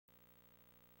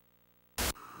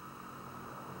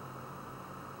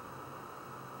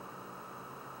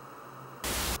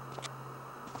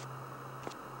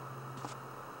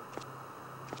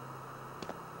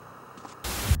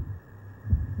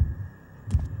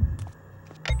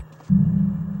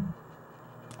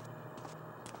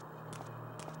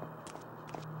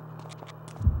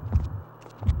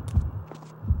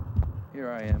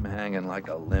Here I am hanging like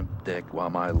a limp dick while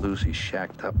my Lucy's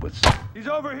shacked up with... He's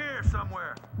over here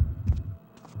somewhere!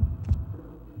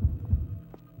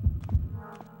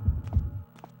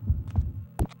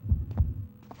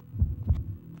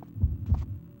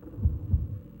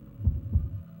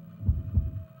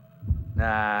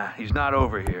 Nah, he's not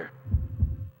over here.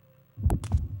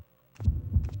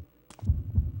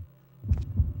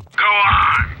 Go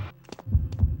on!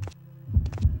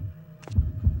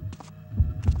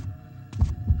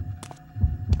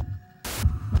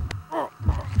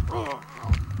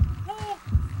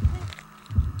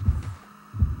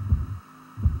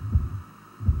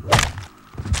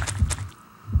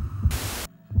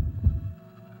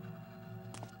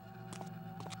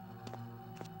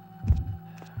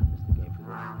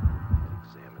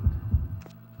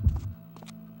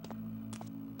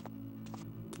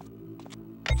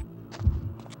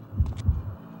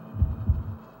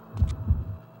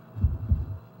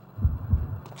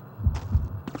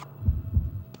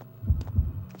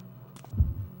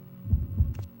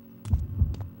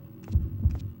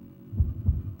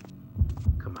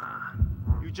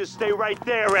 Just stay right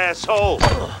there, asshole!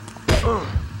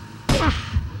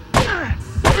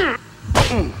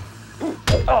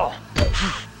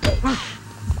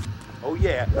 Oh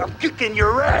yeah, I'm kicking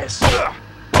your ass!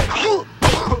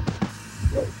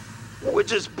 We're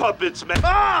just puppets, man.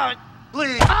 Ah!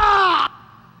 Please! Ah!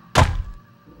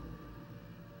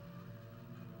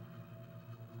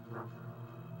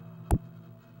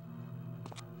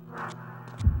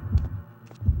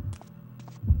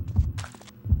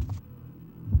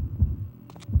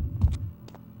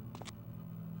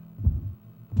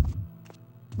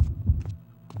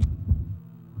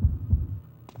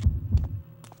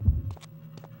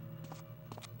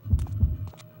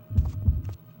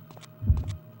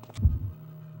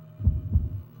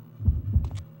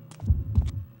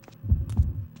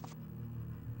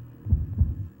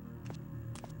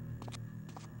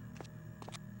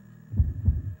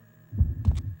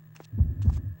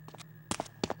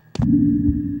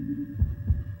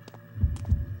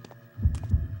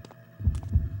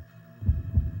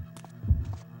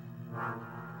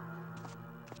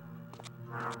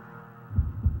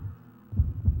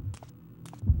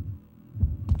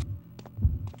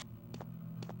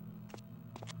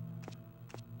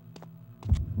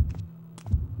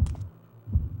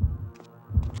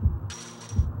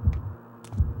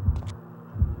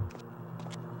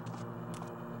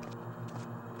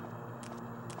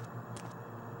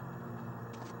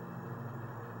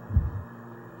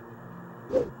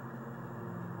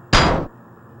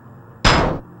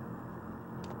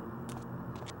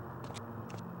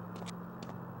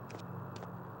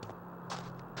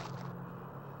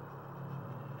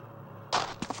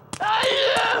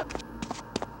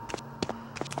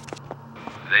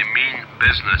 They mean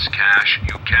business, Cash.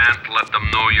 You can't let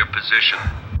them know your position.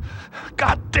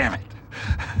 God damn it!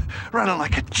 Running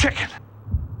like a chicken.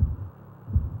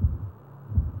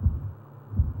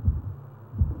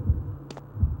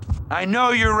 I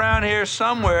know you're around here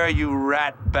somewhere, you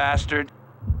rat bastard.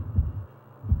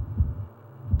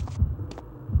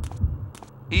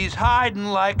 He's hiding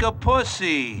like a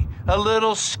pussy, a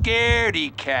little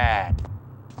scaredy cat.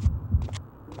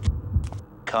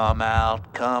 Come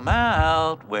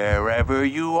out, wherever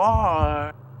you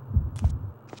are.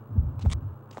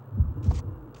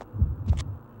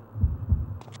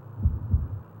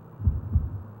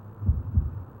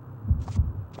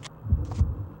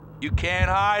 You can't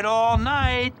hide all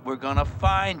night. We're gonna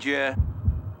find you.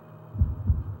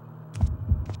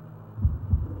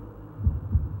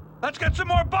 Let's get some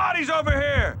more bodies over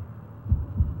here!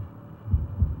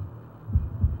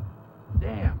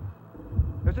 Damn.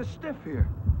 There's a stiff here.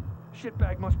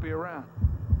 Shitbag must be around.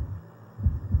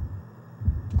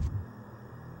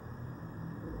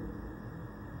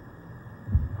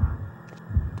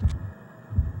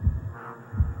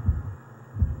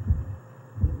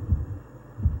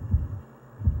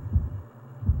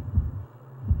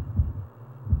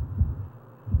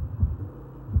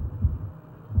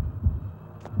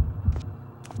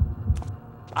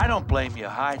 I don't blame you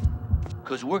hiding,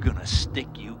 'cause we're gonna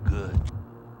stick you good.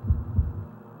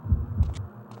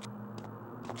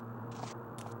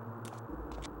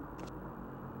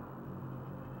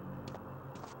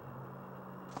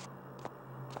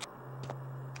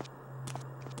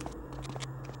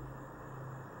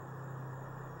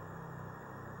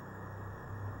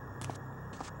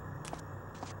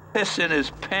 Piss in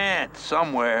his pants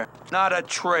somewhere. Not a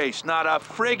trace, not a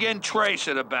friggin' trace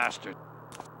of the bastard.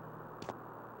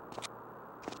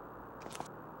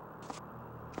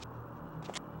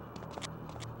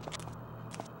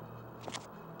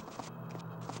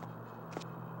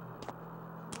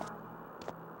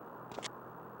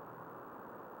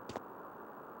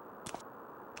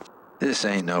 This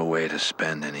ain't no way to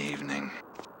spend an evening.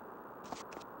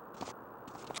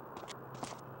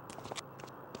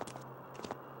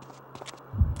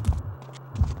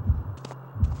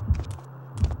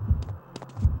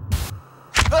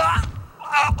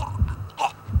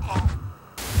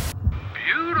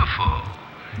 Beautiful.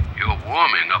 You're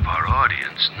warming up our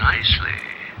audience nicely.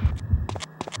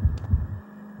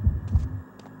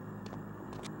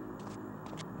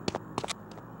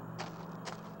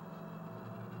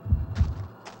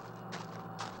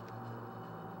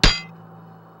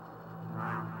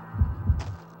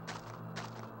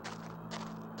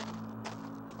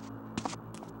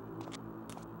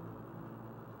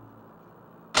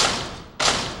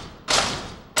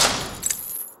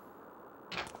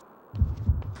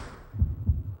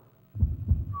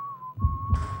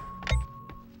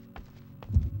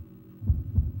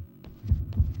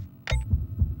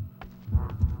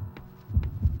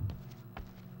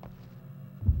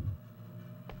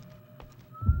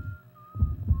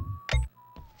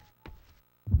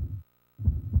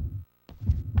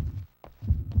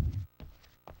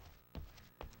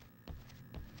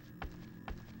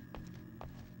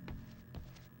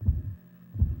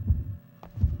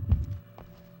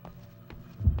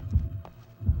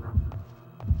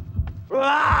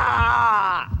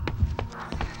 Ah!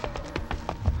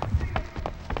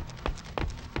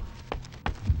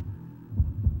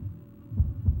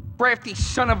 Crafty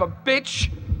son of a bitch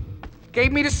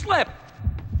gave me the slip.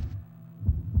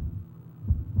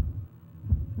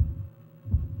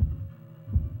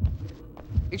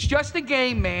 It's just a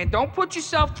game, man. Don't put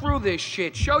yourself through this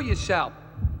shit. Show yourself.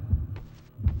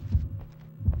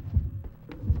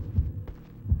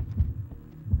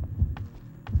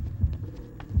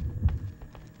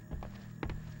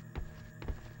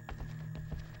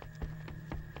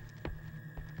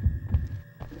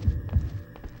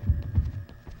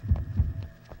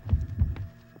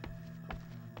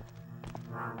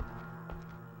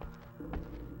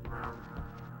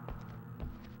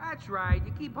 That's right,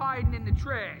 you keep hiding in the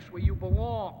trash where you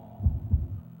belong.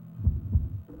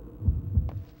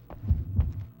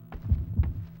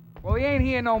 Well, he ain't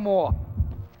here no more.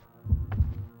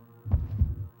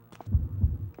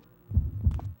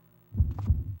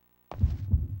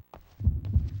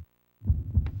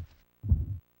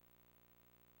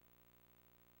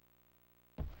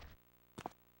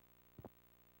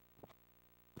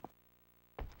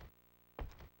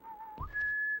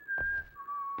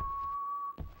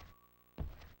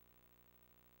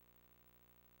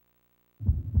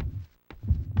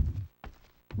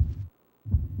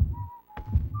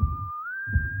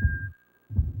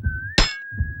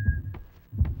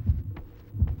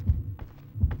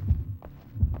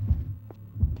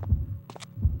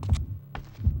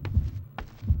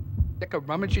 Like a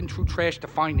rummaging through trash to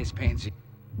find this pansy.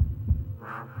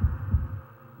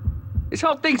 This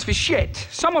whole thing's for shit.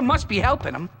 Someone must be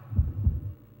helping him.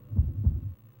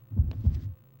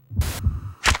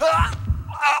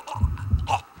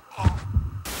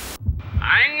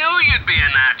 I knew you'd be a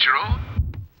natural.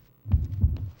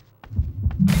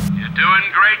 You're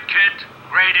doing great, kid.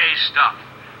 Grade A stuff.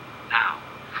 Now,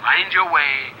 find your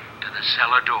way to the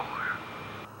cellar door.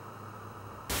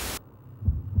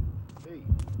 Hey,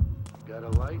 got a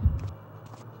light?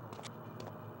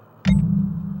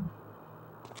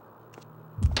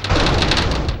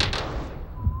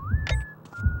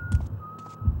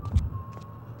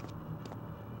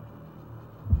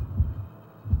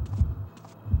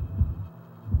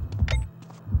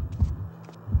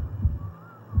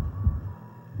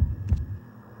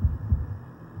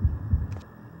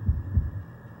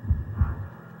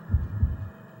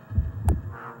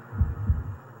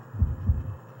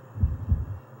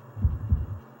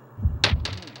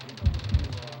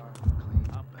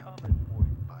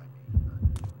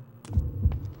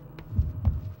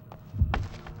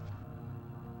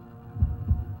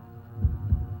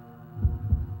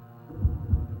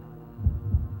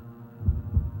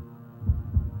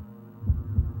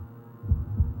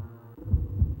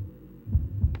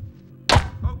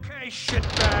 Okay,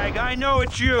 shitbag, I know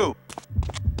it's you.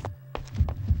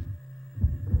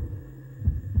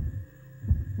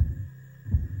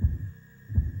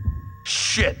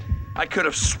 Shit, I could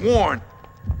have sworn.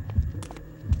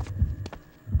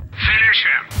 Finish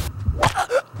him.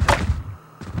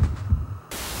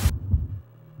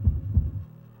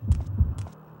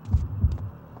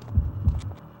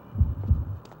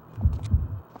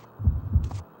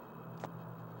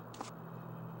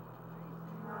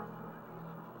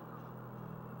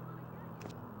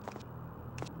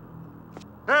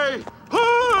 Hey,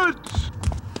 Hunt!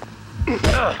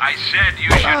 I said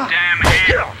use your damn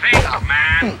head. Think,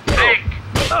 man. Think.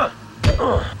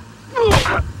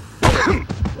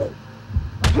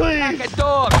 Please! Pack of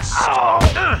dogs!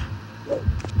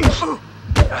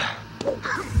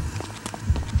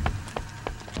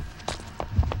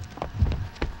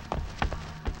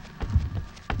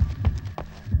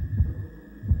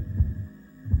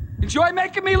 Enjoy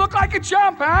making me look like a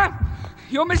chump, huh?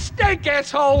 Your mistake,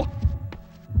 asshole!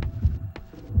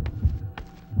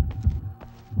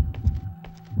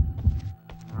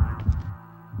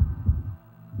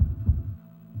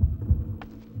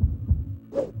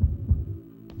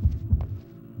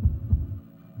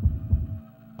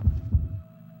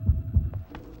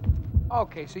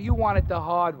 Okay, so you want it the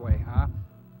hard way, huh?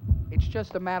 It's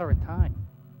just a matter of time.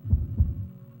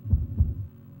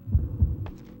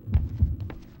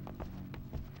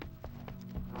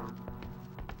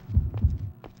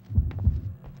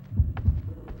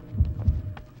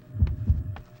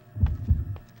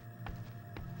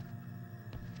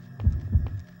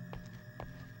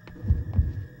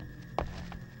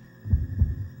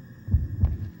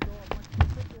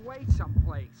 Wait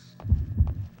someplace.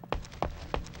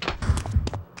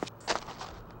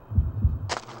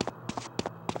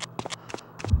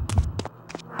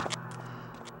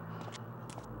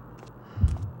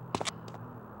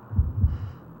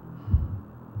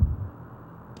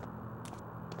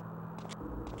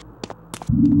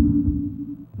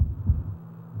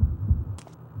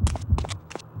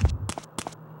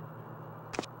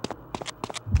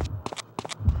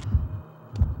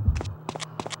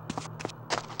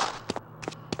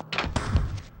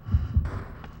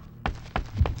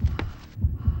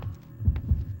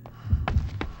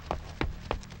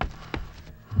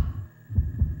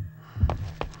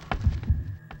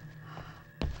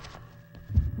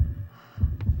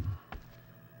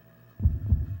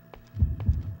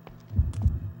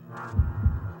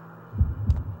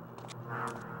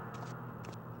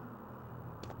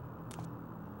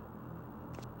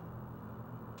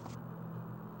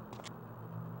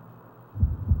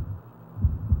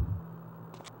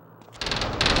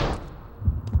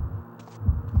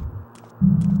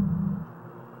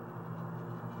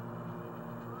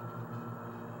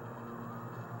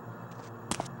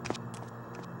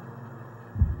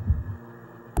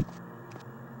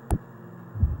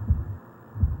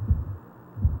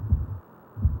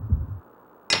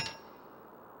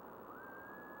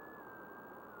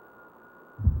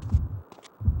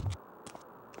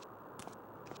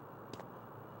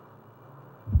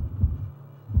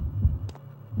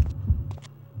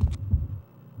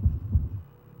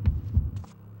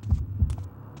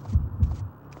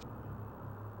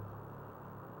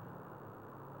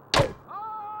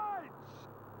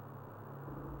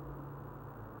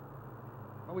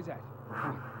 What was that?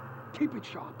 Keep it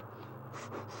sharp.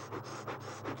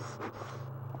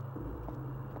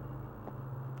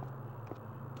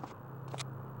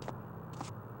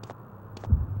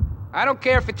 I don't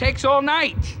care if it takes all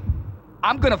night.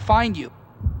 I'm gonna find you.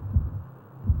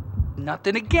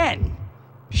 Nothing again.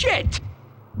 Shit!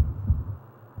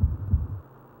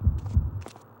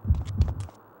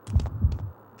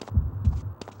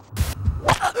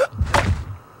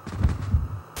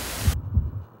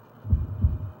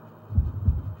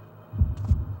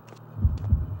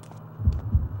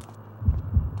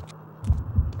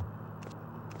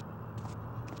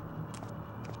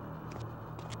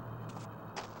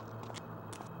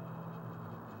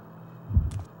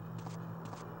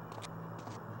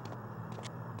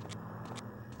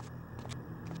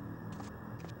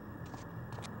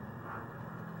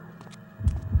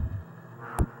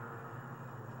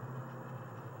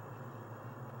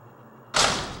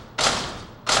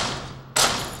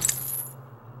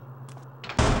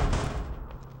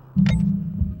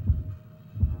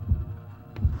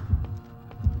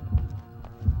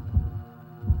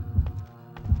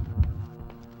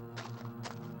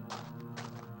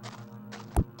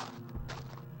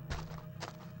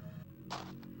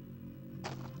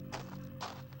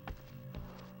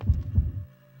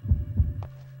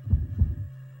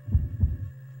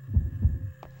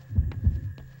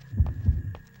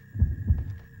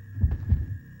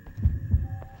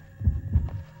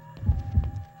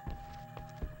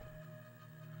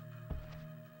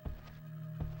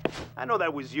 I know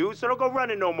that was you, so don't go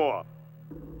running no more.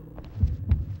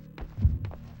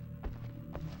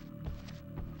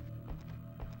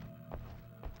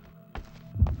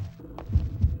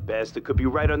 Bastard could be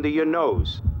right under your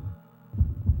nose.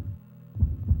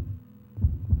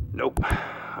 Nope,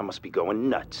 I must be going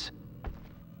nuts.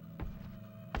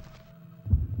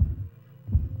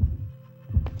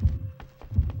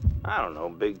 I don't know,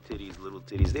 big titties, little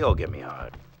titties, they all get me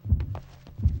hard.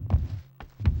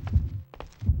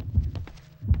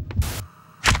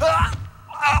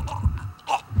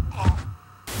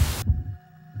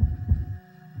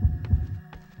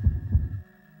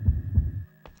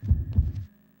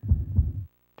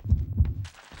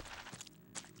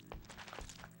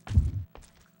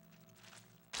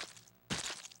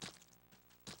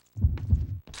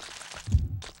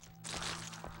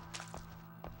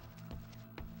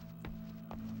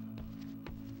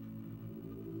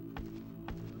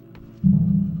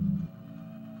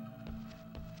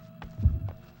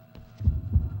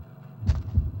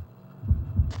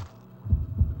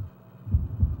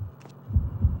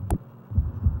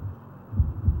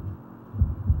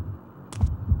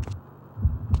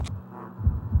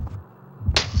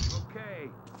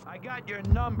 your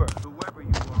number, whoever you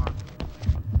are.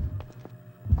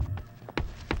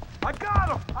 I got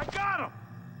him! I got him!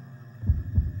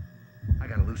 I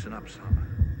gotta loosen up some.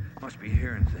 Must be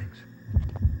hearing things.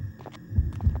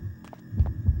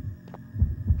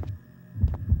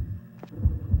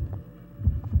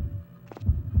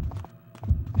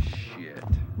 Shit.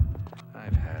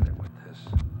 I've had it with this.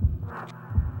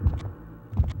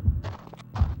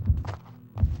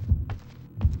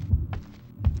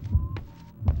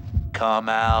 Come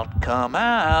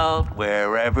out,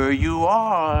 wherever you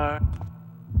are.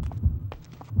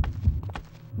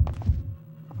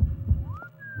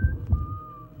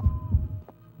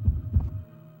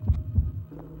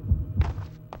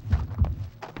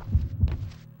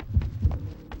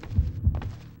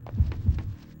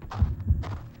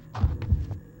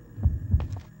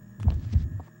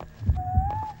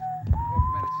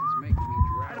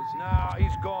 No,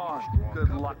 he's gone. Good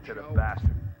luck to the bastard.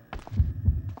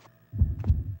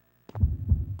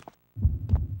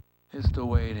 It's the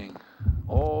waiting.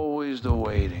 Always the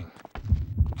waiting.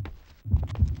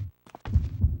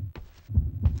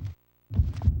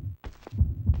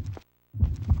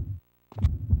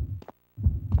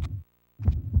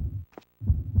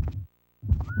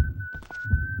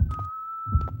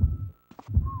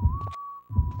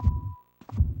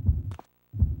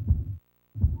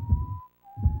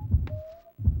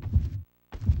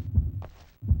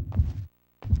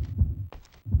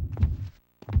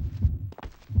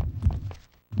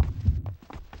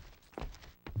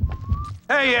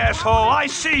 Hey, asshole, I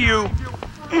see you!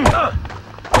 It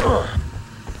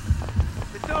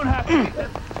don't have to be that...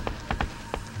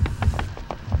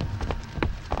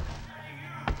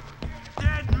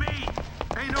 Dead meat!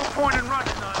 Ain't no point in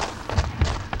running on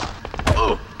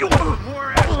it. You want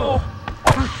more, asshole?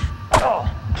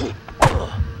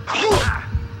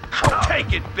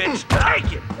 Take it, bitch,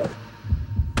 take it!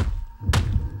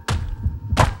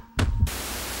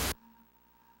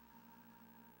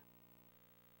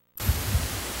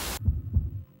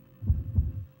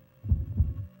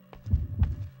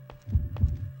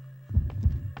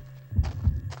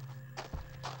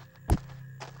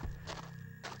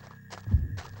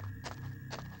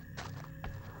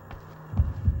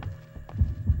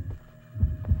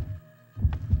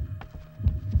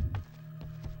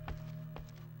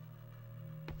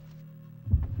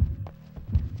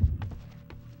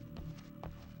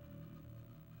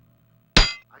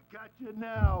 Got you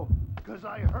now, 'cause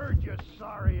I heard your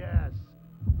sorry ass.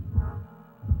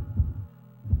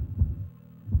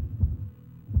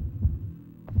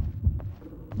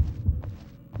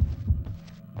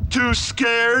 Too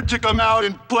scared to come out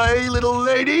and play, little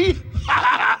lady?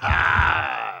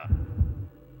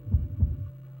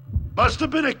 Must have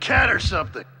been a cat or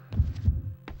something.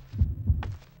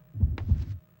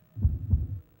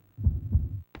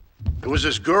 There was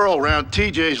this girl around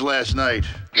TJ's last night.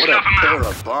 What a pair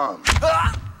of bombs.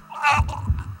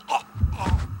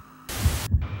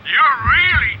 You're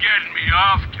really getting me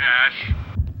off, Cash.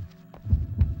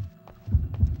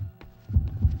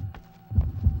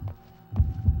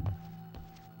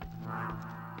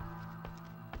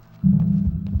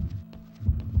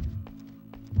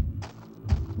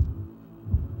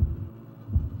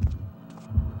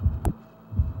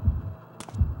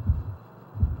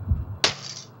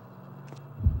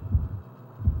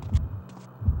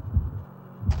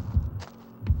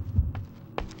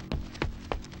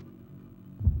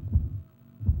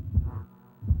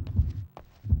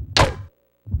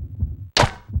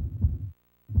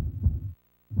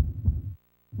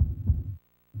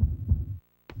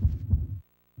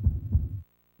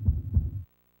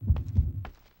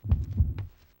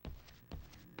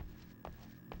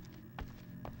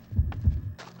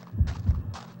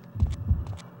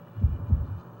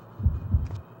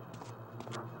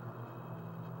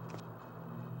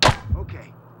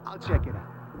 Okay, I'll check it out.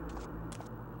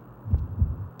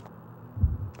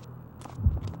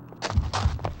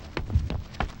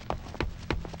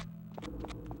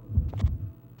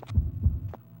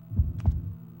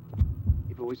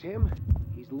 If it was him,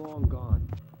 he's long gone.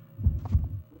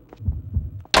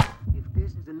 If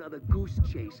this is another goose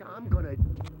chase, I'm gonna...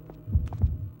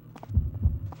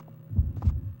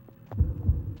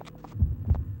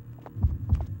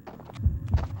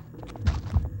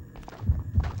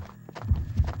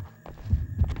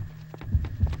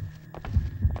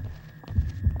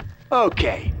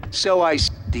 Okay, so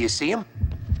do you see him?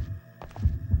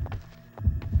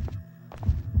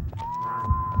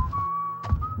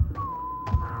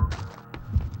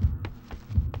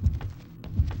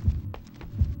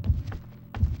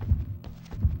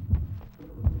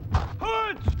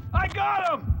 Hoods! I got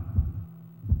him!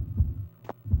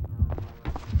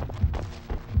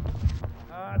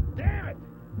 God damn it!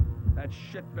 That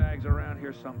shitbag's around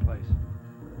here someplace.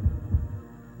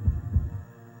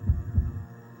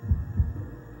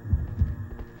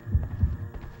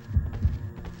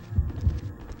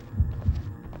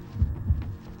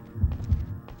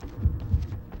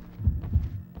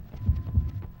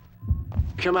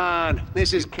 Come on,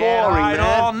 this is Can't boring, hide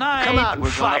man. all night. Come out and We're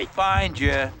fight. gonna find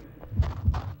you.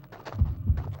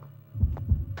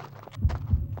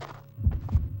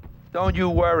 Don't you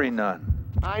worry none.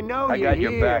 I know I you're got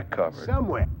your here, back covered.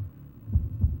 somewhere.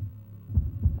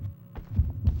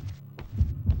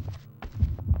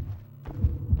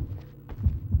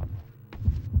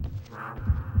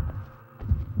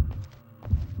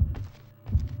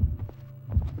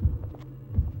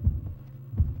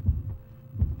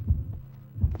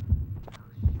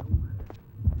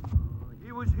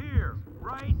 He was here,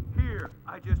 right here.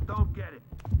 I just don't get it.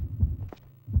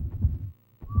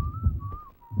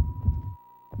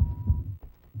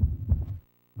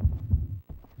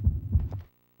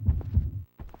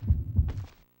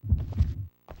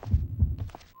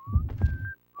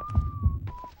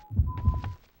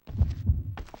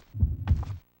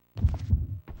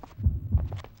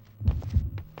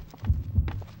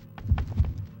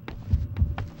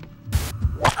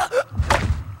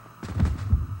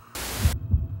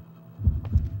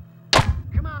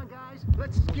 Come on, guys,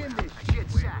 let's skin this shit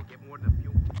sack.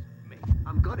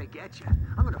 I'm gonna get you.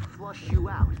 I'm gonna flush you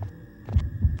out.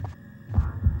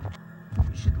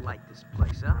 You should light this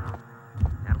place up.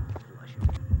 That'll flush it.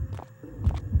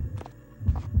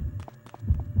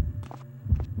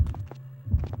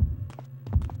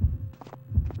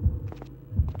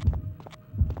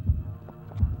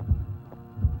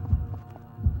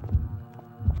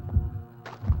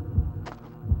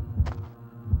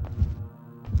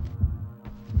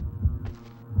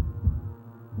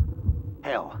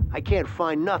 Hell, I can't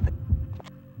find nothing.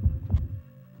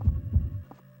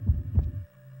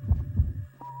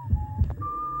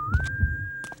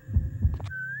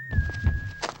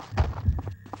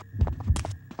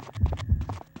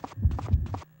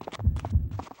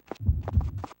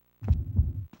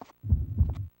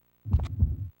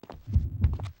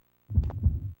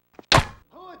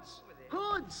 Hoods!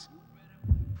 Hoods!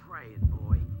 Praying,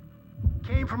 boy.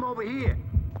 Came from over here.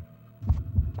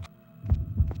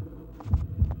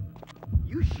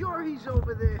 You sure he's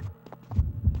over there?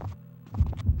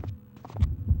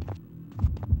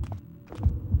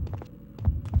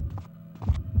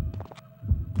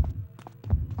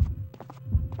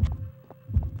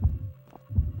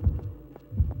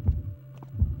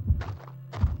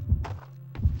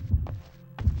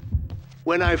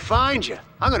 When I find you,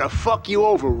 I'm gonna fuck you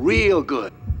over real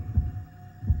good.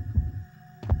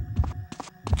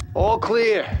 All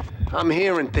clear. I'm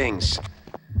hearing things.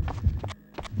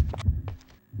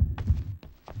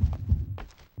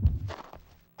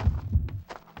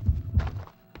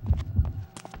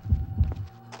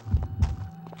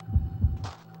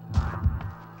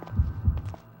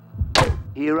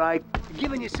 Here You're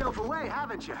giving yourself away,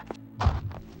 haven't you?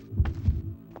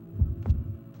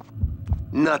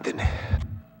 Nothing.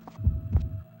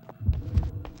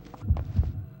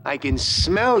 I can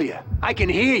smell you. I can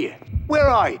hear you. Where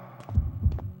are you?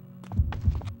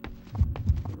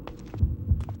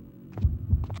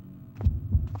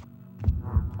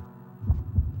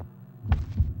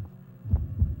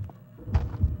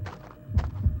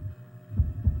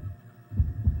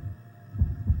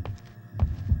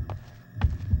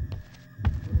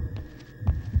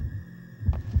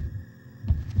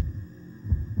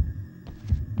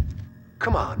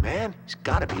 Come on, man. He's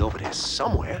gotta be over there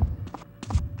somewhere.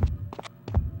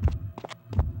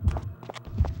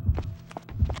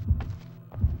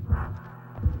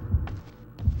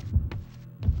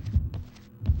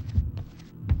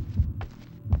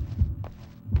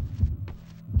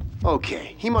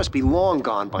 Okay, he must be long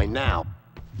gone by now.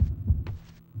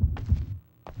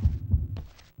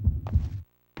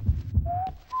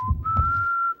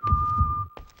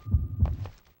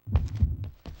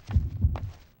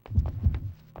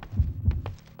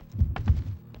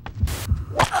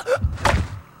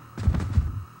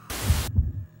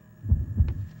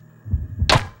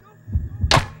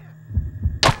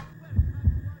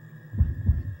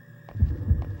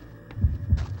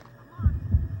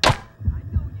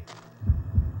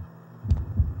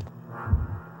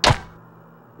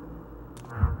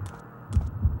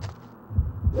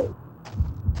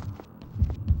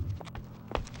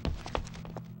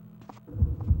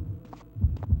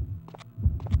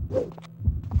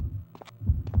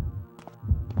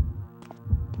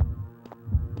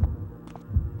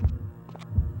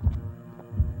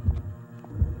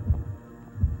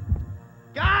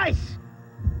 Guys!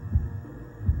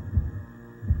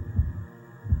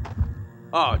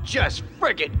 Oh, just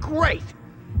friggin' great!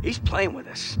 He's playing with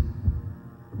us.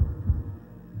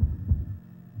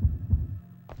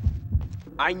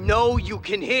 I know you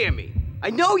can hear me. I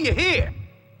know you're here.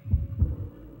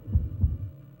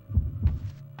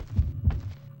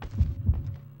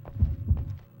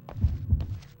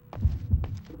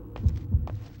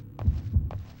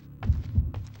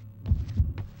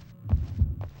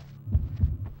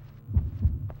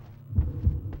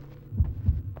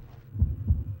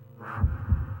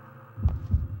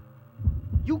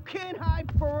 You can't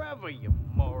hide forever, you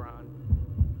moron.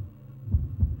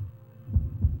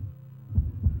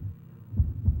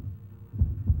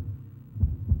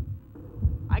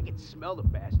 I can smell the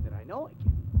bastard, I know I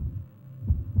can.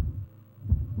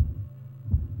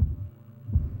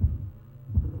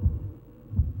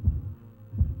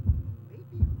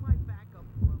 Maybe if my backup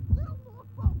were a little more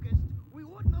focused, we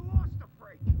wouldn't have lost the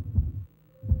freak.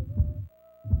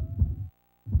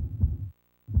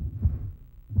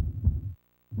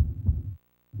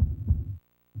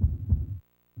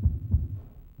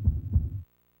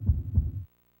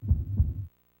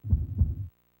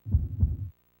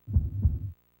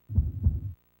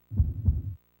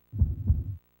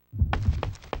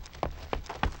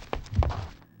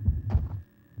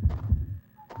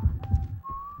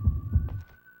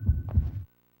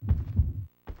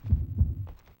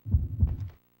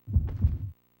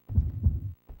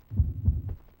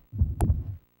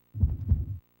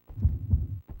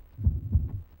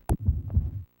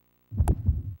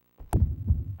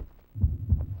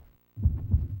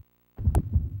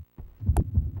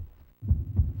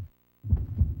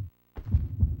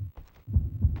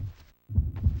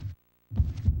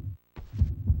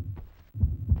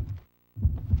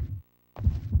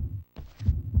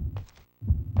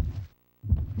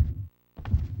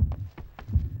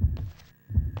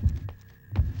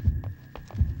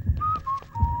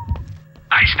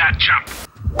 Nice, that chump.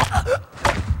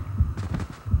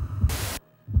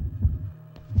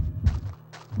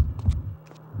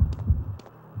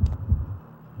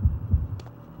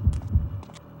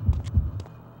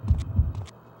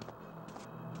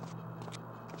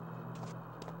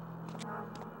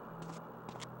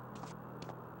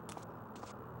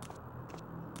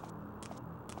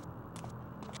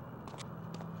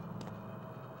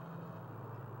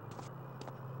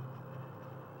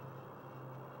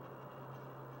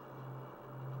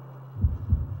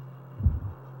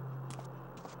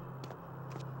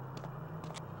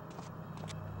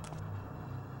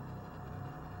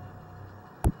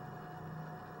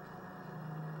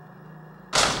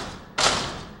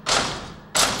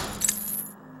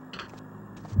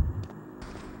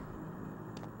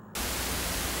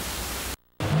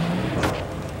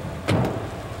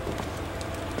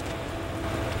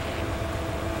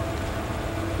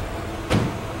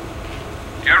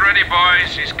 Get ready,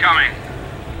 boys. He's coming.